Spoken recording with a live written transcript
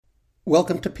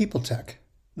Welcome to People Tech,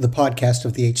 the podcast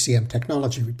of the HCM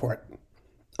Technology Report.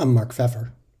 I'm Mark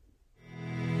Pfeffer.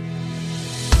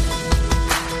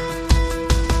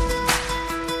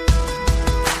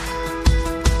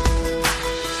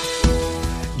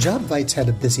 JobVite's had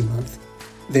a busy month.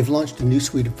 They've launched a new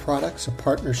suite of products, a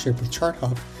partnership with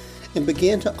ChartHop, and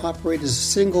began to operate as a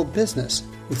single business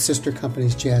with sister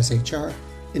companies Jazz HR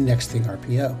and NextThing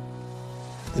RPO.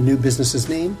 The new business's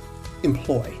name?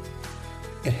 Employ.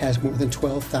 It has more than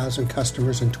 12,000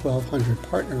 customers and 1,200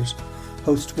 partners,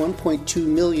 hosts 1.2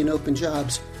 million open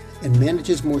jobs, and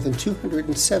manages more than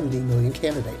 270 million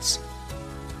candidates.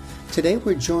 Today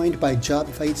we're joined by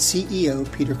JobVite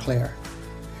CEO Peter Clare.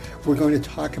 We're going to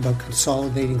talk about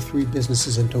consolidating three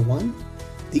businesses into one,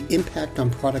 the impact on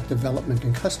product development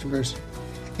and customers,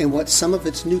 and what some of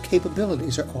its new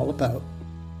capabilities are all about.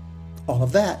 All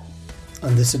of that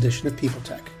on this edition of People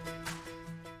Tech.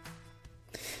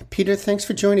 Peter, thanks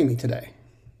for joining me today.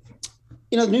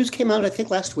 The news came out, I think,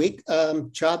 last week.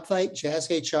 JobVite, Jazz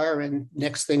HR, and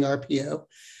NextThing RPO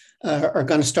are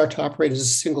going to start to operate as a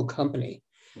single company.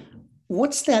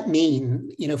 What's that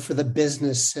mean, for the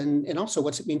business, and also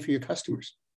what's it mean for your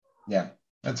customers? Yeah,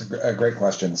 that's a great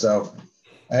question. So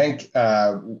I think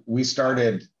we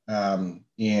started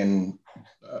in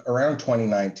around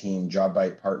 2019.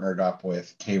 JobVite partnered up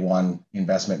with K1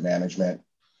 Investment Management,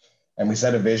 and we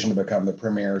set a vision to become the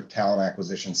premier talent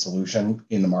acquisition solution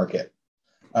in the market.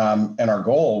 And our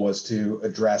goal was to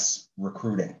address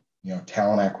recruiting,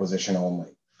 talent acquisition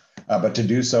only, but to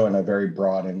do so in a very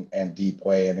broad and deep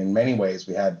way. And in many ways,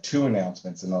 we had two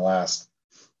announcements in the last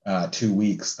 2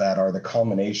 weeks that are the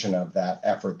culmination of that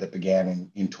effort that began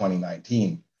in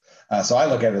 2019. So I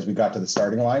look at it as we got to the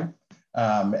starting line,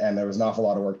 and there was an awful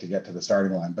lot of work to get to the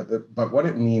starting line. But what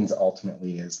it means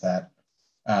ultimately is that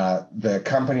the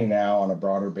company now on a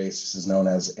broader basis is known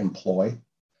as Employ.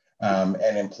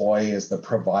 And Employ is the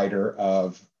provider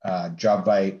of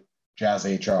JobVite, Jazz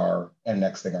HR, and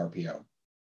NextThing RPO.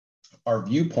 Our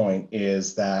viewpoint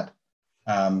is that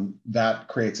that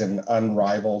creates an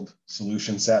unrivaled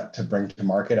solution set to bring to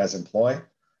market as Employ,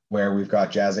 where we've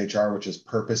got Jazz HR, which is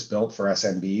purpose-built for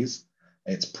SMBs.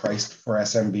 It's priced for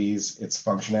SMBs. Its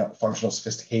functional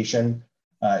sophistication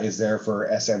is there for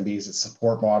SMBs. Its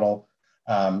support model.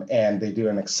 And they do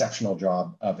an exceptional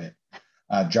job of it.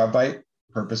 JobVite,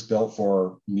 purpose-built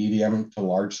for medium to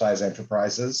large size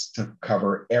enterprises to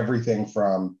cover everything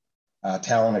from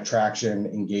talent attraction,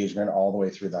 engagement, all the way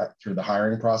through the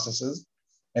hiring processes.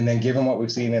 And then given what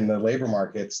we've seen in the labor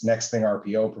markets, NextThing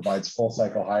RPO provides full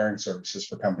cycle hiring services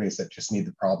for companies that just need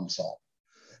the problem solved.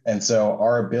 And so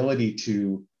our ability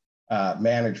to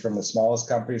manage from the smallest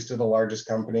companies to the largest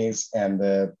companies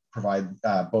and provide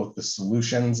both the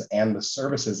solutions and the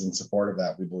services in support of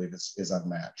that, we believe is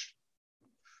unmatched.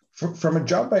 From a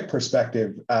JobVite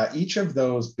perspective, each of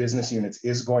those business units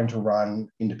is going to run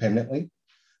independently.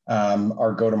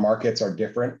 Our go-to-markets are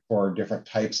different for different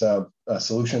types of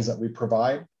solutions that we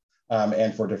provide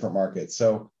and for different markets.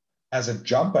 So as a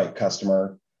JobVite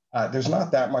customer, there's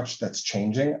not that much that's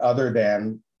changing other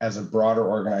than as a broader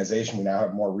organization, we now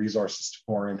have more resources to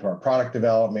pour into our product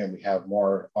development. We have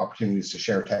more opportunities to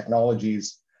share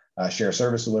technologies, share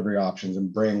service delivery options,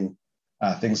 and bring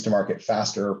things to market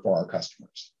faster for our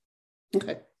customers.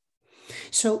 Okay.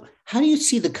 So how do you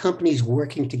see the companies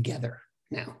working together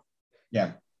now?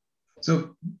 Yeah.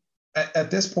 So at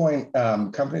this point,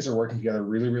 companies are working together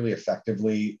really, really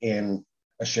effectively in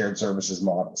a shared services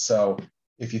model. So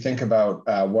if you think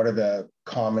about what are the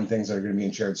common things that are going to be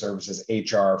in shared services,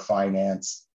 HR,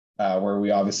 finance, where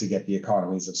we obviously get the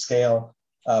economies of scale,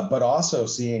 but also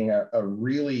seeing a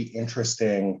really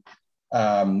interesting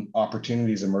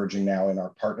opportunities emerging now in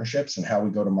our partnerships and how we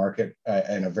go to market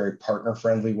in a very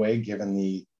partner-friendly way, given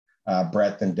the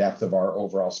breadth and depth of our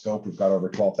overall scope. We've got over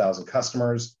 12,000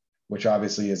 customers, which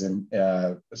obviously is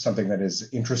something that is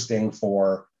interesting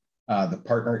for the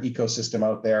partner ecosystem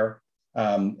out there.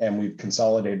 And we've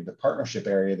consolidated the partnership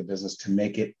area of the business to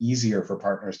make it easier for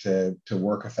partners to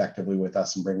work effectively with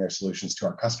us and bring their solutions to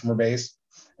our customer base.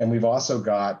 And we've also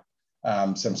got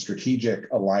some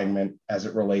strategic alignment as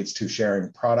it relates to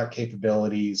sharing product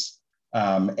capabilities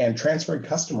and transferring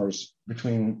customers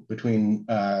between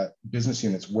business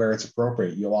units where it's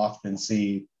appropriate. You'll often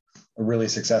see a really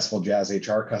successful Jazz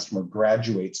HR customer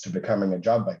graduates to becoming a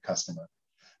JobVite customer.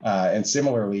 And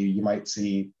similarly, you might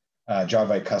see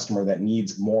JobVite customer that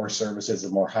needs more services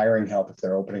and more hiring help if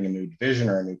they're opening a new division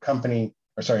or a new company,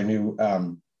 a new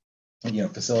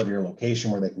facility or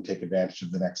location where they can take advantage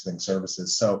of the NextThing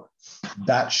services. So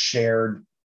that shared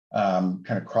kind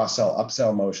of cross-sell,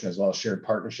 upsell motion, as well as shared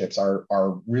partnerships are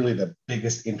really the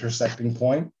biggest intersecting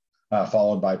point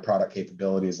followed by product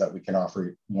capabilities that we can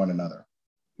offer one another.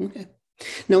 Okay.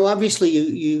 Now, obviously,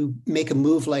 you make a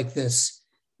move like this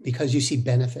because you see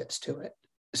benefits to it.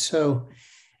 So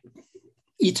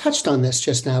you touched on this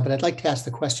just now, but I'd like to ask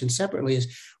the question separately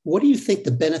is, what do you think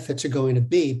the benefits are going to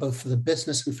be, both for the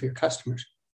business and for your customers?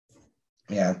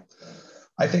 Yeah,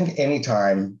 I think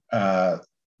anytime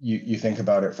you think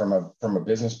about it from a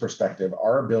business perspective,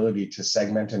 our ability to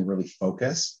segment and really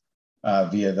focus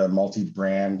via the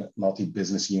multi-brand,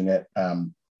 multi-business unit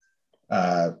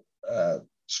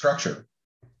structure.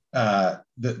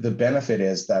 The benefit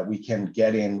is that we can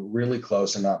get in really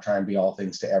close and not try and be all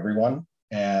things to everyone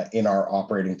in our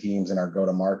operating teams, in our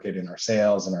go-to-market, in our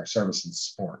sales, and our service and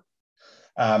support.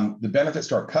 The benefits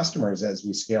to our customers as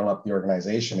we scale up the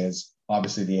organization is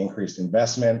obviously the increased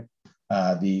investment,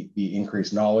 the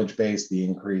increased knowledge base, the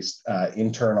increased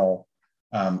internal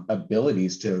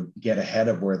abilities to get ahead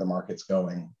of where the market's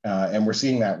going. And we're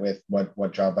seeing that with what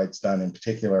JobVite's done in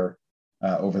particular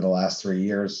over the last 3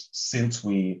 years since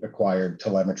we acquired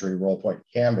telemetry, Rollpoint,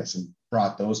 Canvas, and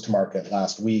brought those to market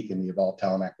last week in the Evolve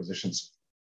Talent Acquisitions.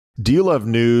 Do you love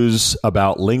news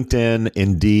about LinkedIn,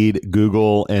 Indeed,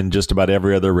 Google, and just about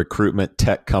every other recruitment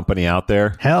tech company out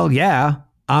there? Hell yeah.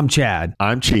 I'm Chad.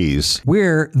 I'm Cheese.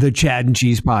 We're the Chad and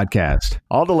Cheese Podcast.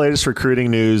 All the latest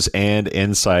recruiting news and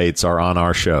insights are on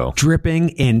our show. Dripping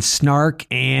in snark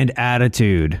and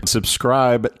attitude.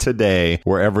 Subscribe today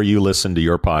wherever you listen to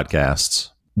your podcasts.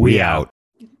 We out.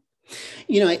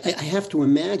 You know, I have to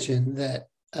imagine that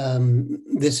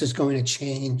this is going to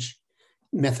change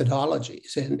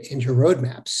methodologies and your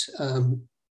roadmaps.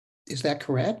 Is that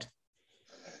correct?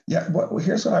 Yeah, well,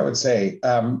 here's what I would say.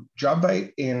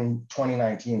 JobVite in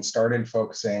 2019 started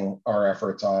focusing our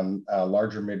efforts on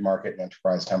larger mid-market and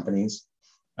enterprise companies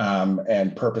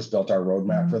and purpose-built our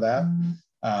roadmap for that.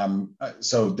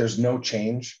 So there's no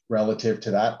change relative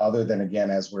to that other than, again,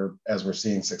 as we're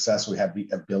seeing success, we have the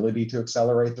ability to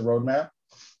accelerate the roadmap.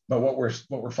 But what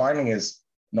we're finding is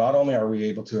not only are we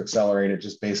able to accelerate it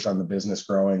just based on the business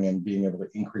growing and being able to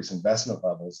increase investment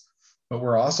levels, but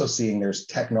we're also seeing there's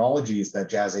technologies that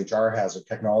Jazz HR has or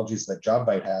technologies that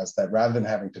JobVite has that rather than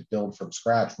having to build from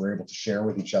scratch, we're able to share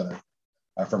with each other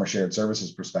from a shared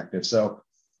services perspective. So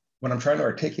what I'm trying to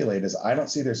articulate is I don't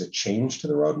see there's a change to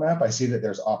the roadmap. I see that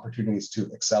there's opportunities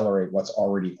to accelerate what's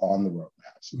already on the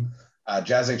roadmaps.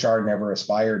 Jazz HR never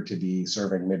aspired to be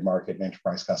serving mid-market and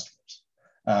enterprise customers.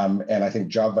 And I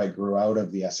think JobVite grew out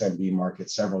of the SMB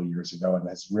market several years ago and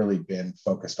has really been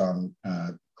focused on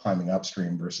climbing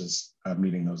upstream versus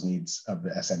meeting those needs of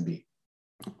the SMB.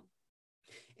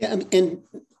 Yeah, and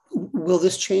will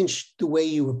this change the way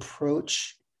you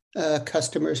approach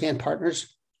customers and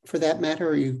partners, for that matter?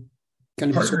 Or are you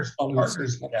going to be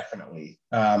partners definitely.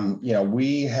 You know,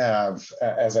 we have,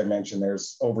 as I mentioned,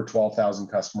 there's over 12,000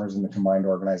 customers in the combined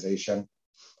organization.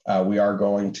 We are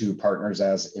going to partners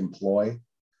as employ.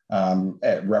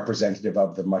 Representative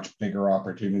of the much bigger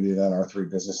opportunity than our 3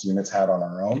 business units had on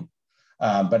our own.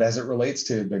 But as it relates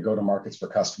to the go-to-markets for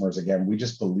customers, again, we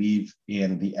just believe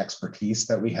in the expertise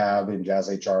that we have in Jazz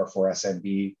HR for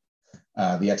SMB,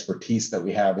 the expertise that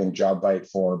we have in JobVite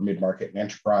for mid-market and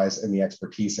enterprise, and the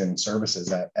expertise in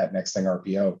services at Nexthing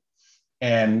RPO.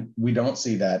 And we don't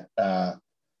see that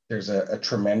there's a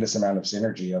tremendous amount of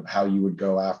synergy of how you would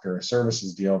go after a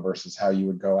services deal versus how you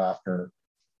would go after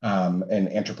an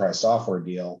enterprise software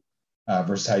deal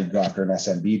versus how you go after an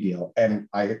SMB deal. And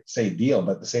I say deal,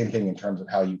 but the same thing in terms of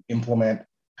how you implement,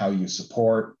 how you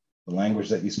support, the language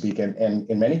that you speak, and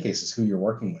in many cases, who you're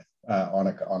working with on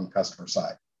the customer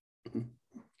side.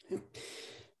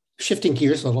 Shifting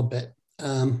gears a little bit.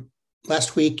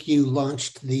 Last week, you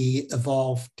launched the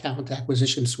Evolve Talent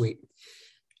Acquisition Suite.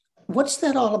 What's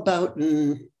that all about,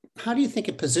 and how do you think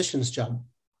it positions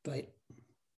JobVite?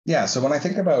 Yeah, so when I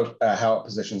think about how it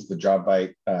positions the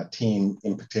JobVite team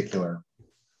in particular,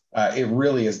 it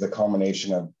really is the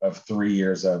culmination of 3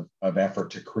 years of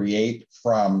effort to create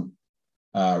from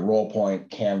Rollpoint,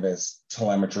 Canvas,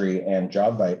 telemetry, and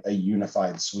JobVite a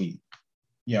unified suite.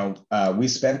 You know, we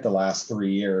spent the last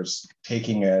 3 years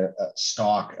taking a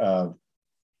stock of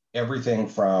everything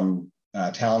from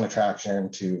talent attraction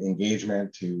to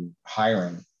engagement to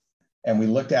hiring. And we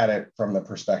looked at it from the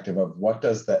perspective of what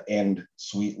does the end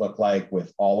suite look like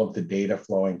with all of the data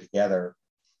flowing together,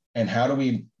 and how do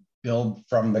we build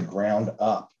from the ground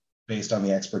up based on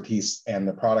the expertise and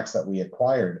the products that we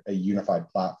acquired a unified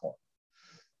platform.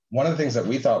 One of the things that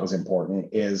we thought was important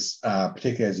is,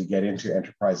 particularly as you get into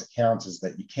enterprise accounts, is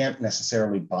that you can't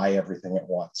necessarily buy everything at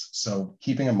once. So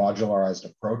keeping a modularized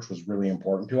approach was really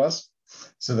important to us,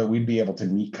 so that we'd be able to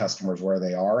meet customers where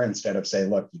they are instead of say,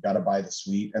 look, you got to buy the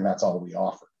suite and that's all we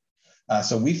offer.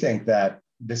 So we think that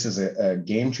this is a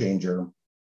game changer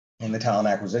in the talent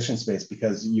acquisition space,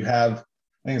 because you have,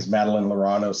 I think it's Madeline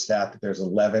Lorano's stat that there's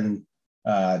 11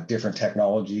 different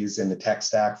technologies in the tech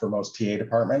stack for most TA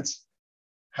departments.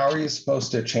 How are you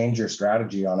supposed to change your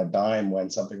strategy on a dime when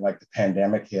something like the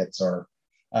pandemic hits, or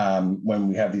when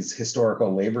we have these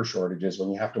historical labor shortages,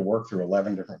 when you have to work through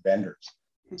 11 different vendors?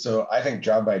 So I think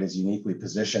JobBite is uniquely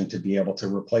positioned to be able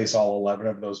to replace all 11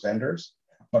 of those vendors,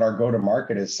 but our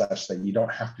go-to-market is such that you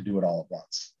don't have to do it all at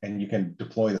once, and you can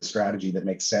deploy the strategy that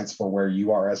makes sense for where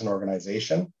you are as an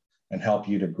organization and help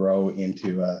you to grow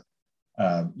into a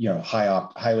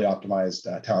highly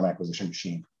optimized talent acquisition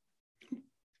machine.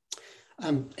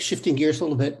 Shifting gears a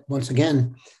little bit once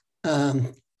again,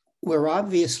 we're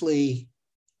obviously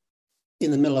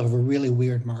in the middle of a really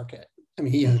weird market. I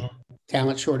mean,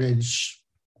 talent shortage,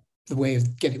 the way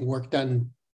of getting work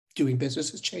done, doing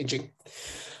business is changing.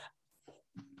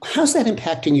 How's that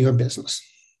impacting your business?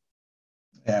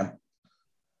 Yeah,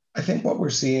 I think what we're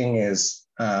seeing is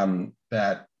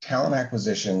that talent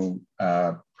acquisition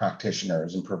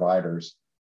practitioners and providers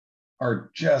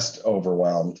are just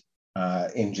overwhelmed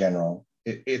in general.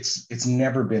 It's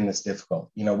never been this difficult.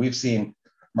 We've seen,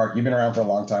 Mark, you've been around for a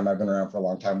long time. I've been around for a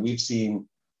long time. We've seen,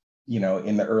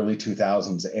 in the early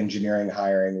 2000s, engineering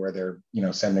hiring where they're,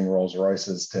 sending Rolls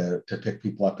Royces to pick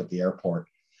people up at the airport.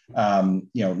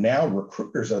 Now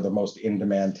recruiters are the most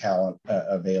in-demand talent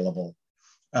available.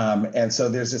 And so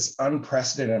there's this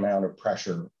unprecedented amount of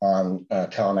pressure on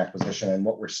talent acquisition. And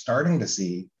what we're starting to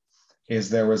see is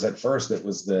there was, at first, it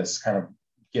was this kind of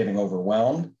getting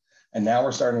overwhelmed. And now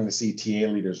we're starting to see TA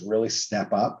leaders really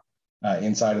step up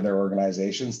inside of their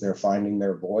organizations. They're finding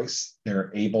their voice.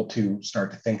 They're able to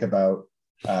start to think about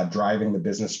driving the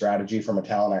business strategy from a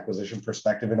talent acquisition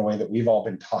perspective in a way that we've all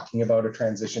been talking about a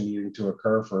transition needing to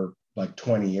occur for like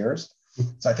 20 years.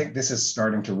 So I think this is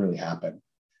starting to really happen.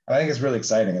 And I think it's really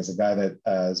exciting as a guy that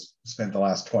has spent the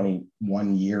last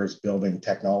 21 years building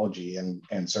technology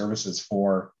and services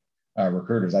for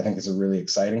recruiters. I think it's a really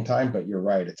exciting time, but you're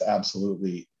right, it's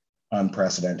absolutely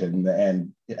unprecedented.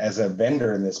 And as a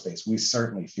vendor in this space, we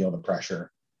certainly feel the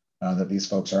pressure that these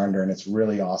folks are under. And it's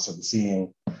really awesome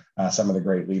seeing some of the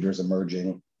great leaders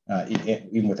emerging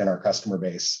even within our customer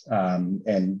base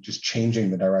and just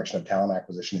changing the direction of talent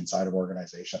acquisition inside of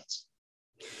organizations.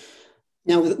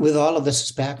 Now, with all of this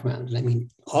as background, I mean,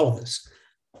 all of this,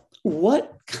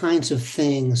 what kinds of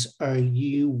things are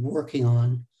you working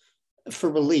on for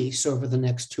release over the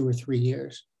next 2 or 3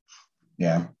 years?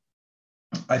 Yeah,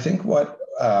 I think when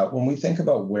we think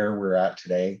about where we're at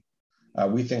today,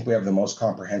 we think we have the most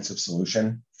comprehensive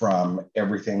solution from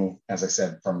everything, as I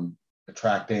said, from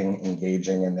attracting,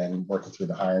 engaging, and then working through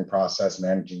the hiring process,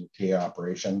 managing TA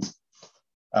operations.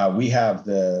 We have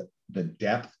the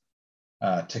depth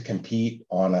to compete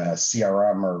on a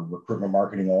CRM or recruitment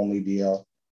marketing only deal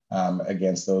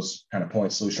against those kind of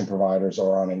point solution providers,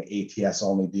 or on an ATS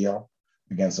only deal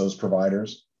against those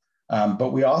providers.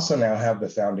 But we also now have the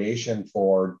foundation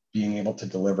for being able to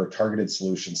deliver targeted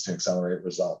solutions to accelerate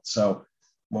results. So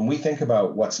when we think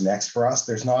about what's next for us,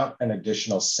 there's not an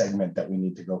additional segment that we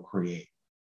need to go create.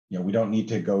 We don't need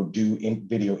to go do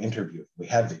video interview. We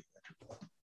have video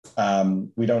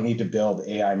interview. We don't need to build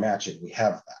AI matching. We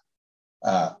have that.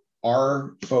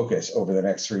 Our focus over the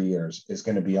next 3 years is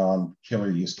going to be on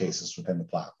killer use cases within the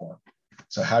platform.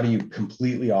 So how do you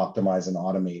completely optimize and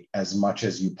automate as much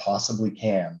as you possibly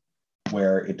can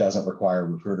where it doesn't require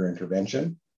recruiter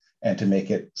intervention, and to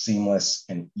make it seamless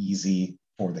and easy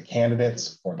for the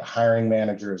candidates, for the hiring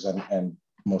managers, and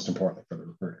most importantly, for the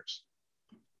recruiters.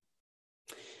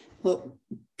 Well,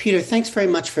 Peter, thanks very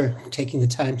much for taking the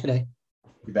time today.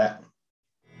 You bet.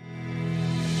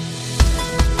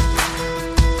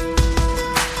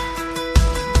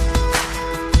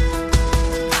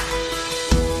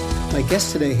 My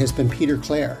guest today has been Peter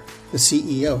Clare, the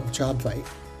CEO of JobBite,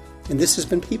 and this has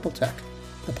been People Tech,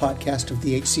 the podcast of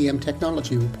the HCM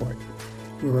Technology Report.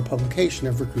 We're a publication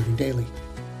of Recruiting Daily.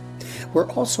 We're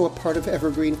also a part of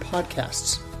Evergreen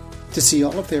Podcasts. To see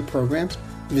all of their programs,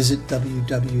 visit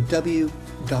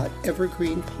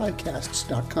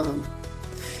www.evergreenpodcasts.com.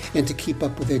 And to keep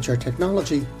up with HR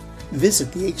technology,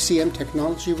 visit the HCM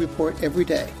Technology Report every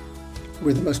day.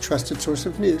 We're the most trusted source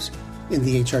of news in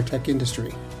the HR tech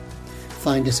industry.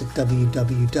 Find us at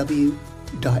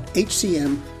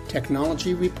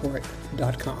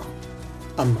www.hcmtechnologyreport.com.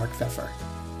 I'm Mark Pfeffer.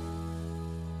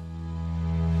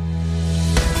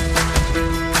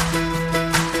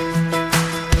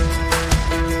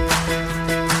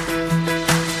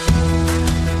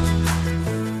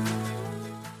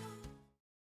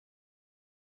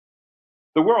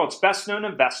 The The world's best-known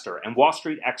investor and Wall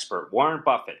Street expert Warren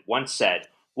Buffett once said,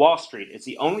 "Wall Street is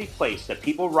the only place that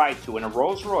people ride to in a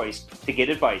Rolls-Royce to get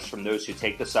advice from those who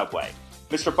take the subway."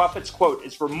 Mr. Buffett's quote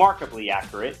is remarkably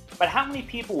accurate, but how many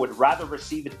people would rather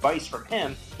receive advice from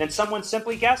him than someone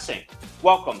simply guessing?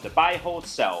 Welcome to Buy, Hold,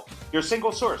 Sell, your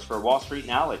single source for Wall Street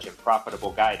knowledge and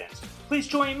profitable guidance. Please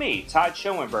join me, Todd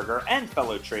Schoenberger, and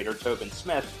fellow trader Tobin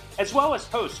Smith, as well as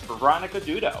host Veronica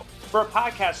Dudo, for a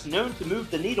podcast known to move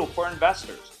the needle for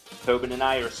investors. Tobin and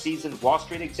I are seasoned Wall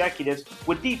Street executives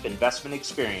with deep investment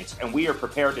experience, and we are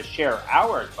prepared to share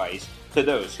our advice to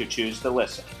those who choose to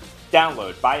listen.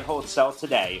 Download Buy, Hold, Sell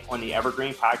today on the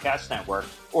Evergreen Podcast Network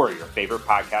or your favorite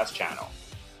podcast channel.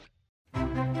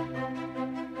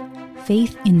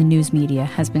 Faith in the news media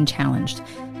has been challenged,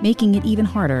 making it even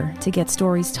harder to get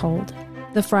stories told.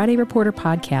 The Friday Reporter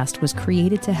podcast was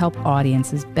created to help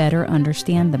audiences better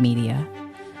understand the media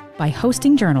by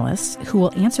hosting journalists who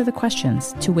will answer the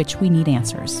questions to which we need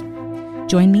answers.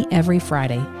 Join me every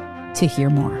Friday to hear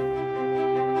more.